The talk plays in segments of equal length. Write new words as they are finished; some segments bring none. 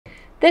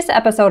This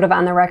episode of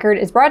On the Record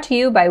is brought to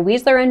you by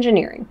Weasler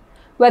Engineering.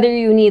 Whether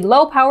you need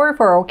low power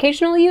for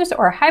occasional use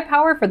or high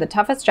power for the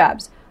toughest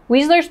jobs,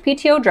 Weasler's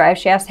PTO drive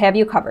shafts have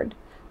you covered.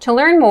 To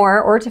learn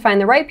more or to find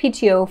the right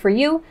PTO for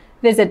you,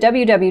 visit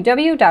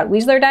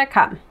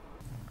www.weasler.com.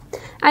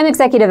 I'm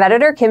Executive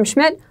Editor Kim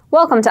Schmidt.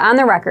 Welcome to On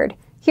the Record.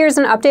 Here's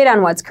an update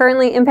on what's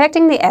currently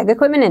impacting the ag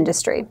equipment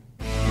industry.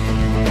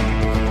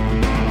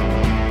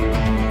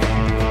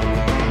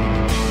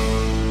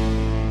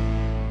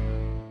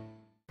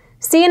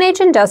 CNH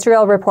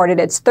Industrial reported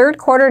its third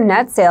quarter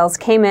net sales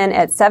came in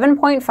at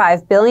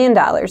 $7.5 billion,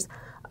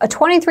 a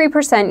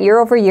 23%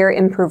 year-over-year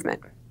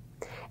improvement.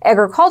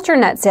 Agriculture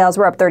net sales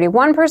were up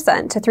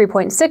 31% to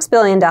 $3.6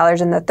 billion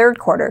in the third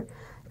quarter,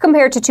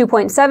 compared to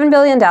 $2.7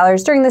 billion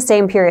during the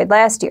same period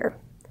last year.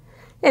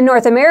 In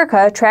North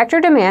America, tractor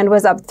demand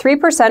was up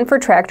 3% for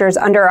tractors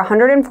under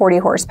 140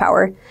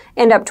 horsepower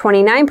and up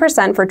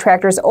 29% for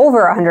tractors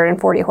over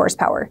 140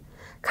 horsepower.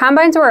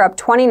 Combines were up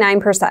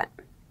 29%.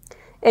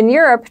 In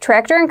Europe,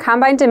 tractor and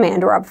combine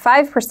demand were up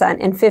 5%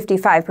 and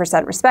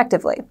 55%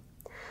 respectively.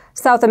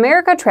 South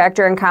America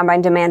tractor and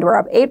combine demand were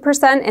up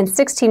 8% and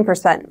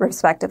 16%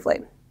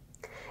 respectively.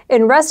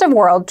 In rest of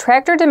world,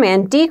 tractor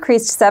demand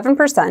decreased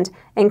 7%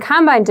 and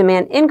combine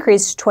demand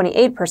increased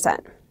 28%.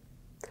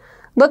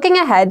 Looking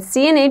ahead,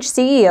 CNH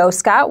CEO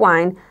Scott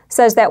Wine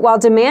says that while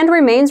demand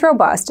remains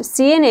robust,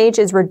 CNH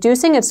is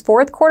reducing its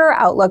fourth quarter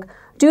outlook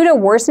due to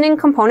worsening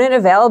component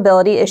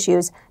availability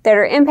issues that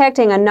are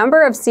impacting a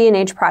number of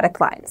CNH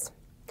product lines.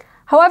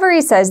 However,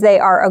 he says they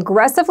are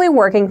aggressively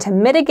working to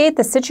mitigate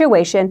the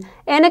situation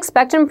and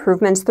expect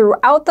improvements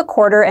throughout the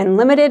quarter and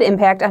limited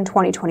impact on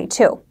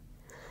 2022.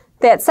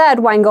 That said,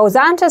 Wine goes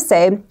on to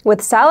say,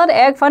 with solid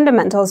ag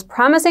fundamentals,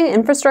 promising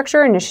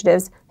infrastructure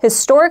initiatives,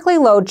 historically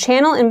low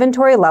channel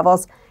inventory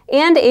levels,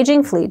 and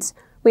aging fleets,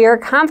 we are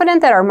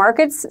confident that our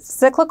market's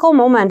cyclical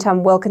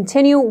momentum will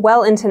continue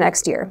well into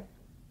next year.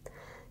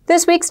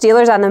 This week's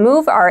dealers on the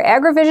move are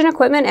AgriVision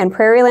Equipment and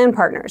Prairieland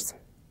Partners.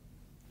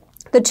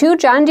 The two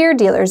John Deere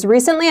dealers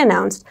recently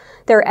announced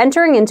they're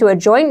entering into a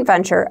joint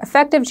venture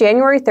effective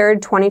January 3,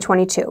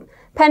 2022,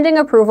 pending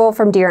approval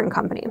from Deere &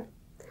 Company.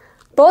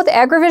 Both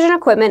AgriVision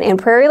Equipment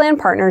and Prairieland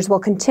Partners will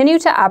continue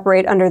to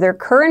operate under their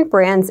current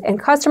brands, and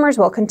customers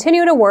will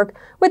continue to work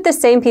with the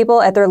same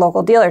people at their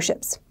local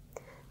dealerships.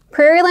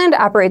 Prairieland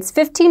operates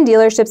 15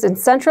 dealerships in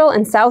central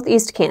and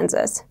southeast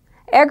Kansas.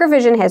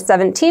 AgriVision has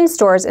 17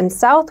 stores in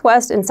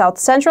southwest and south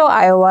central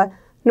Iowa,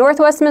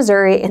 northwest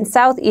Missouri, and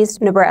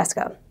southeast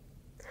Nebraska.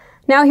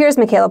 Now here's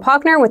Michaela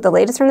Paulkner with the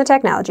latest from the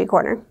Technology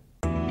Corner.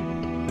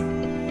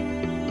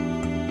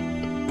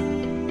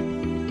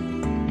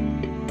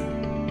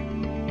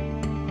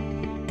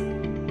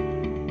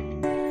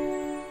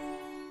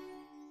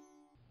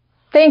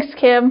 Thanks,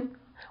 Kim.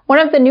 One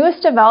of the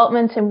newest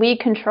developments in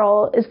weed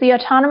control is the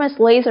autonomous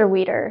laser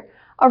weeder,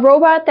 a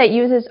robot that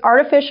uses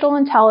artificial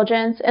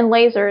intelligence and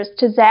lasers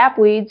to zap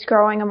weeds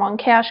growing among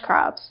cash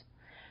crops.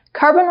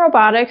 Carbon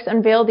Robotics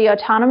unveiled the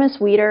autonomous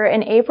weeder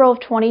in April of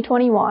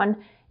 2021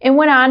 and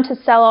went on to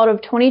sell out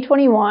of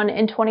 2021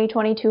 and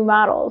 2022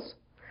 models.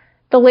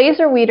 The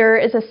laser weeder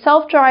is a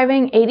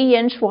self-driving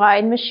 80-inch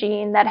wide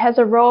machine that has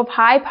a row of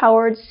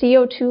high-powered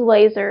CO2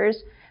 lasers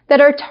that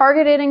are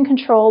targeted and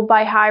controlled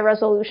by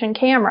high-resolution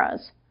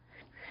cameras.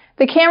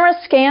 The cameras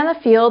scan the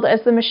field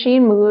as the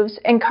machine moves,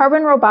 and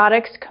Carbon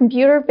Robotics'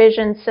 computer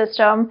vision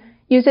system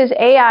uses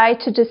AI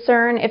to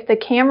discern if the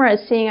camera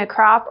is seeing a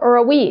crop or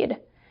a weed.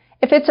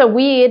 If it's a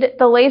weed,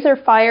 the laser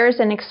fires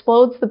and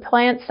explodes the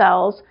plant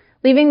cells,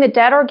 leaving the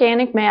dead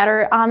organic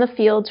matter on the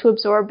field to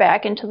absorb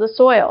back into the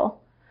soil.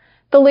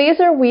 The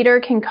laser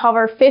weeder can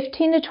cover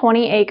 15 to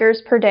 20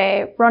 acres per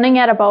day, running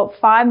at about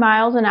 5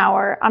 miles an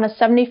hour on a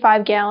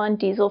 75-gallon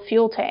diesel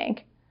fuel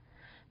tank.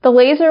 The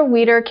laser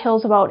weeder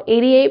kills about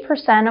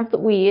 88% of the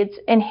weeds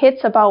and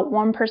hits about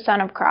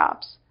 1% of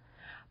crops.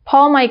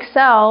 Paul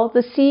Mikesell,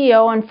 the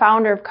CEO and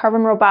founder of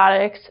Carbon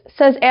Robotics,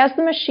 says as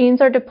the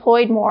machines are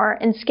deployed more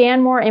and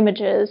scan more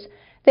images,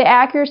 the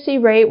accuracy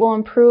rate will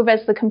improve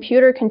as the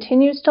computer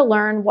continues to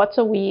learn what's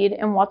a weed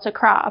and what's a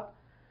crop.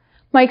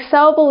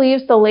 Mikesell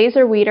believes the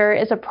laser weeder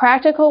is a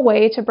practical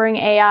way to bring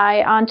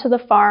AI onto the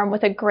farm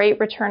with a great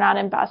return on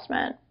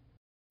investment.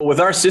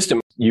 With our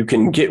system, you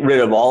can get rid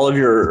of all of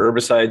your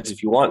herbicides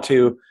if you want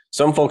to.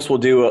 Some folks will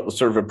do a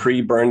sort of a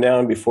pre-burn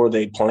down before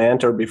they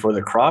plant or before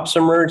the crops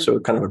emerge, so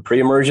kind of a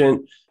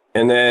pre-emergent.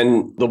 And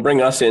then they'll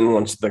bring us in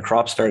once the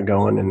crops start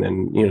going, and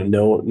then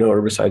no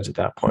herbicides at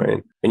that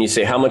point. And you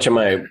say, how much am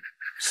I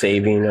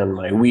saving on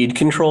my weed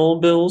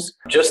control bills?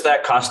 Just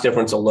that cost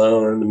difference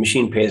alone, the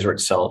machine pays for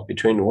itself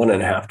between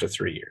 1.5 to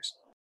 3 years.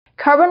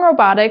 Carbon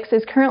Robotics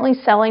is currently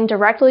selling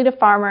directly to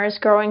farmers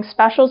growing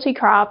specialty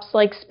crops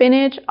like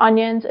spinach,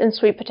 onions, and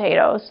sweet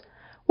potatoes,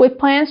 with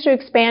plans to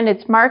expand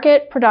its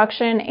market,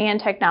 production,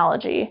 and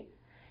technology.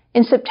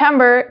 In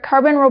September,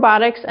 Carbon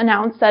Robotics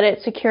announced that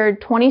it secured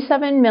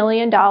 $27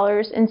 million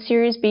in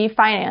Series B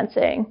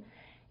financing.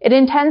 It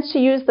intends to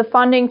use the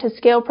funding to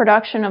scale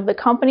production of the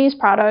company's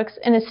products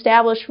and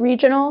establish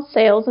regional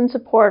sales and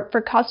support for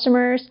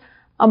customers,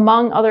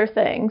 among other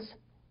things.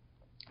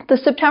 The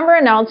September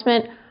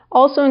announcement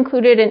also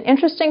included an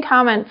interesting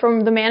comment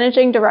from the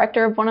managing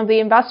director of one of the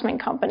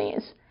investment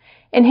companies.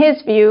 In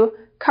his view,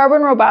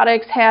 Carbon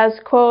Robotics has,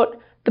 quote,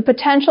 the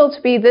potential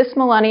to be this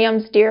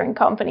millennium's Deere &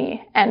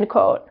 Company, end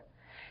quote.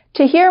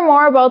 To hear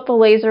more about the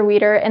laser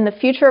weeder and the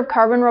future of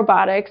Carbon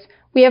Robotics,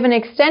 we have an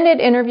extended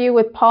interview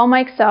with Paul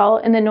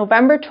Mikesell in the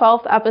November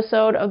 12th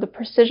episode of the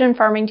Precision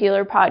Farming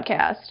Dealer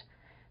podcast.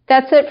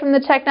 That's it from the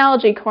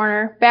Technology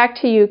Corner. Back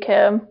to you,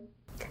 Kim.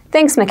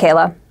 Thanks,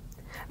 Michaela.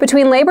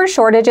 Between labor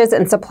shortages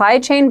and supply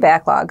chain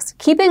backlogs,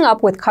 keeping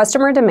up with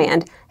customer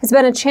demand has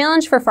been a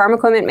challenge for farm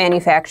equipment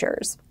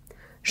manufacturers.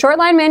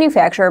 Shortline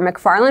manufacturer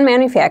McFarland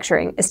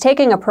Manufacturing is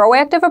taking a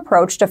proactive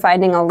approach to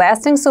finding a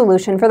lasting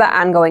solution for the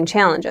ongoing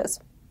challenges.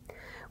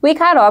 We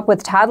caught up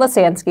with Todd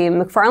Lasansky,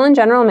 McFarland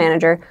General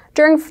Manager,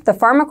 during the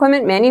Farm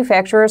Equipment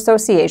Manufacturer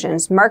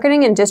Association's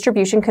Marketing and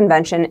Distribution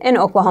Convention in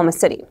Oklahoma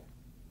City.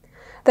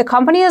 The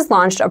company has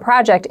launched a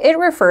project it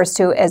refers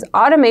to as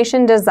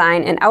Automation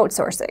Design and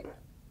Outsourcing.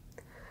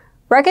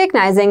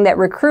 Recognizing that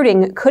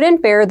recruiting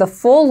couldn't bear the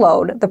full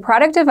load, the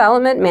product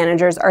development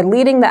managers are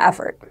leading the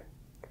effort.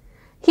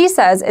 He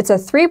says it's a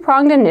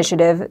three-pronged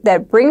initiative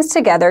that brings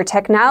together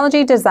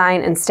technology,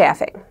 design, and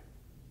staffing.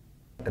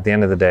 At the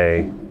end of the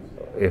day,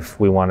 if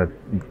we want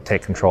to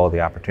take control of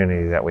the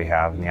opportunity that we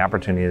have, and the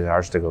opportunity is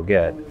ours to go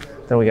get,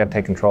 then we got to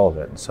take control of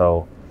it.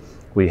 So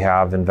we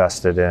have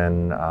invested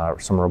in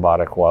some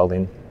robotic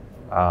welding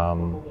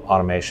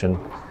automation.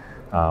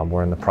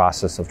 We're in the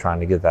process of trying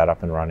to get that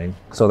up and running.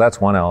 So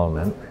that's one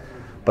element,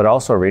 but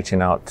also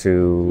reaching out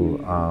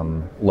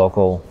to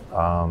local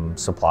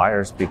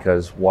suppliers,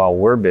 because while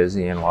we're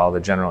busy and while the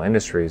general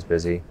industry is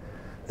busy,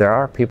 there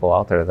are people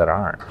out there that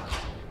aren't.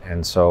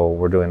 And so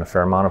we're doing a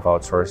fair amount of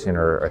outsourcing,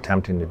 or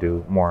attempting to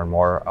do more and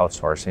more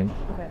outsourcing,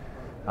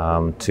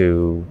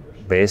 to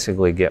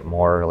basically get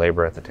more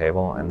labor at the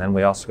table. And then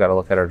we also got to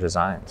look at our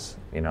designs.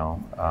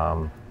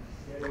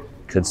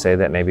 Could say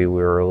that maybe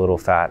we were a little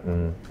fat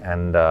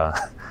and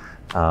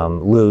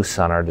loose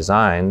on our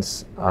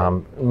designs,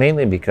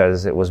 mainly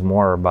because it was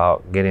more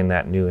about getting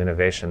that new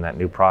innovation, that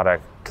new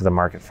product to the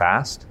market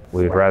fast.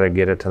 We'd rather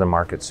get it to the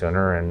market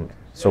sooner, and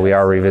so we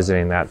are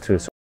revisiting that too.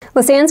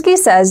 Lasansky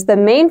says the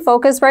main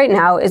focus right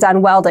now is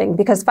on welding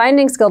because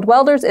finding skilled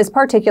welders is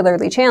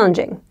particularly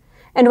challenging.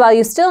 And while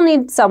you still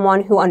need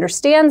someone who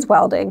understands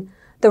welding,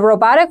 the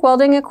robotic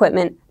welding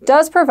equipment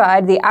does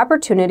provide the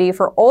opportunity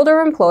for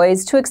older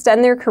employees to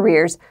extend their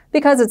careers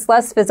because it's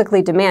less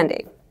physically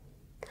demanding.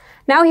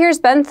 Now here's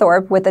Ben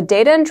Thorpe with a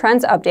data and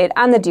trends update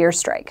on the Deere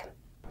strike.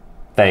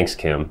 Thanks,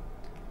 Kim.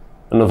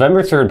 A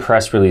November 3rd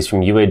press release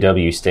from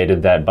UAW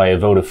stated that by a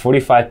vote of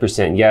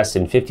 45% yes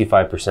and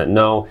 55%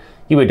 no,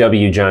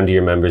 UAW John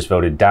Deere members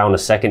voted down a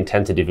second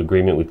tentative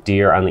agreement with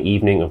Deere on the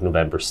evening of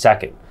November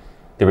 2nd.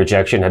 The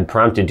rejection had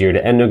prompted Deere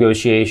to end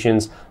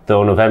negotiations,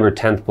 though a November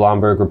 10th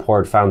Bloomberg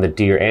report found that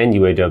Deere and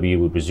UAW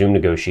would resume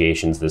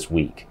negotiations this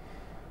week.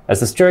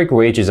 As the strike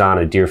rages on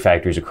at Deere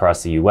factories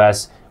across the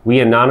U.S., we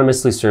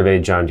anonymously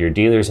surveyed John Deere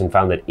dealers and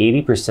found that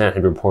 80%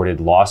 had reported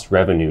lost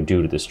revenue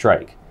due to the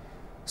strike.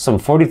 Some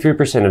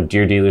 43% of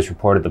Deere dealers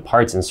reported the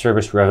parts and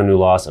service revenue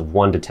loss of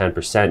 1 to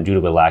 10% due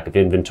to a lack of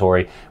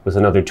inventory, with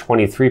another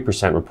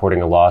 23%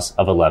 reporting a loss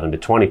of 11 to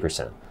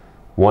 20%.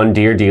 One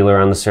Deere dealer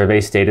on the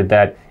survey stated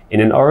that, in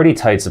an already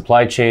tight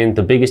supply chain,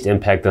 the biggest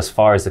impact thus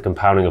far is the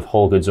compounding of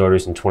whole goods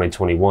orders in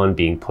 2021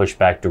 being pushed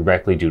back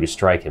directly due to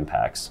strike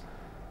impacts.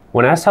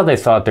 When asked how they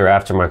thought their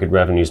aftermarket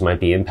revenues might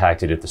be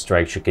impacted if the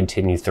strike should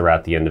continue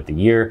throughout the end of the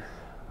year,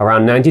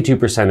 around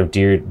 92% of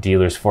Deere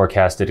dealers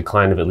forecast a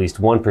decline of at least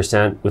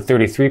 1%, with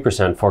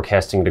 33%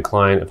 forecasting a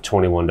decline of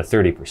 21 to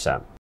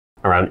 30%.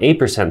 Around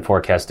 8%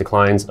 forecast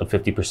declines of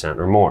 50%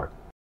 or more.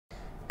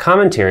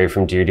 Commentary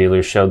from Deere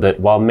dealers showed that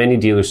while many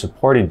dealers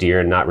supported Deere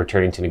in not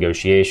returning to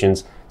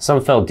negotiations,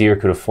 some felt Deere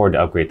could afford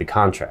to upgrade the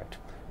contract.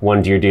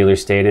 One Deere dealer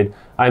stated,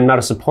 "I am not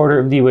a supporter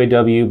of the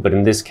UAW, but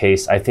in this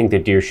case, I think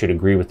that Deere should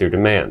agree with their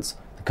demands.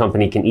 The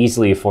company can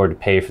easily afford to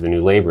pay for the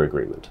new labor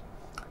agreement."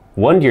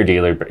 One Deere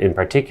dealer in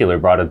particular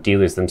brought up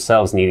dealers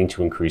themselves needing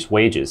to increase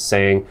wages,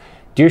 saying,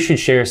 "Deere should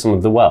share some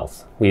of the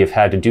wealth. We have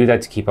had to do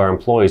that to keep our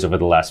employees over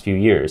the last few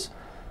years.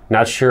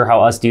 Not sure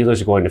how us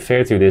dealers are going to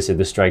fare through this if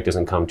the strike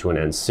doesn't come to an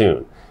end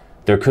soon.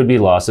 There could be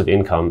loss of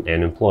income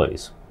and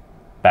employees."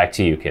 Back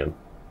to you, Kim.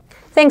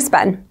 Thanks,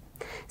 Ben.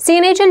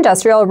 CNH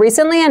Industrial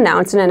recently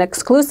announced an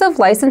exclusive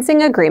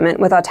licensing agreement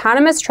with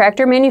autonomous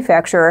tractor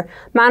manufacturer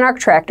Monarch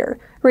Tractor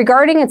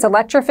regarding its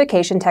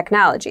electrification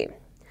technology.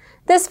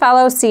 This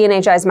follows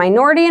CNHI's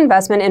minority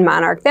investment in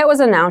Monarch that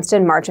was announced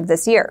in March of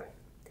this year.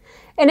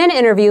 In an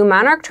interview,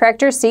 Monarch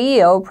Tractor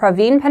CEO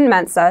Praveen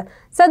Penmensa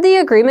said the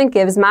agreement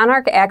gives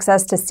Monarch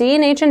access to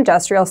CNH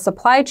Industrial's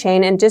supply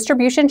chain and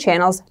distribution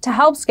channels to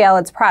help scale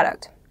its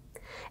product.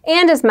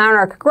 And as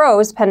Monarch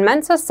grows,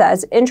 Penmensa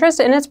says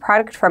interest in its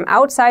product from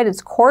outside its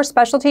core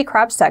specialty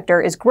crop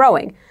sector is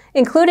growing,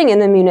 including in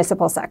the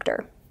municipal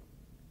sector.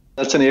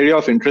 That's an area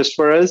of interest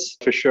for us,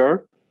 for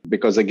sure,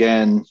 because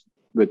again,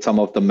 with some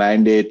of the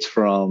mandates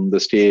from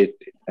the state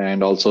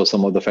and also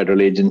some of the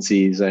federal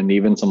agencies and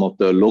even some of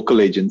the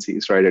local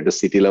agencies, right, at the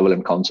city level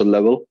and council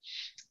level,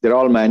 they're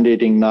all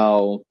mandating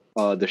now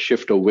the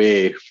shift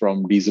away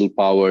from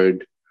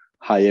diesel-powered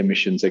high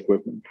emissions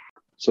equipment.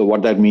 So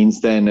what that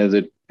means then is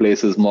it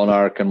places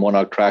Monarch and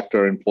Monarch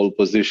Tractor in pole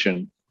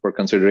position for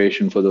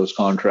consideration for those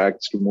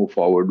contracts to move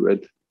forward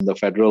with. The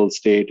federal,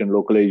 state, and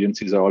local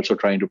agencies are also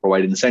trying to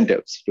provide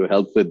incentives to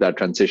help with that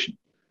transition.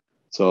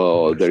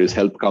 So there is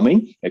help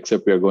coming,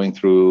 except we are going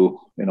through,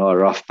 a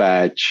rough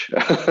patch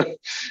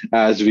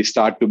as we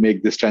start to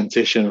make this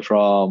transition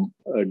from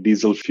a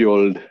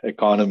diesel-fueled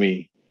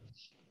economy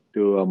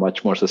to a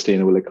much more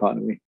sustainable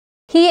economy.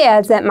 He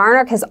adds that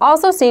Monarch has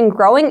also seen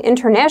growing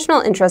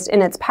international interest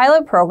in its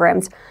pilot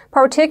programs,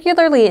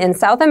 particularly in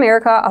South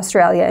America,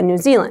 Australia, and New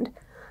Zealand,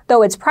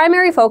 though its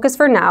primary focus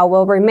for now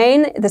will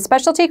remain the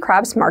specialty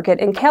crops market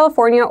in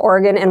California,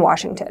 Oregon, and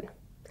Washington.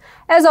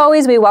 As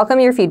always, we welcome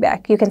your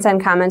feedback. You can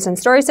send comments and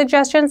story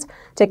suggestions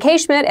to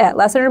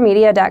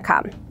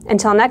kschmidt@lessitermedia.com.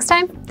 Until next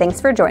time, thanks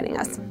for joining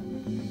us.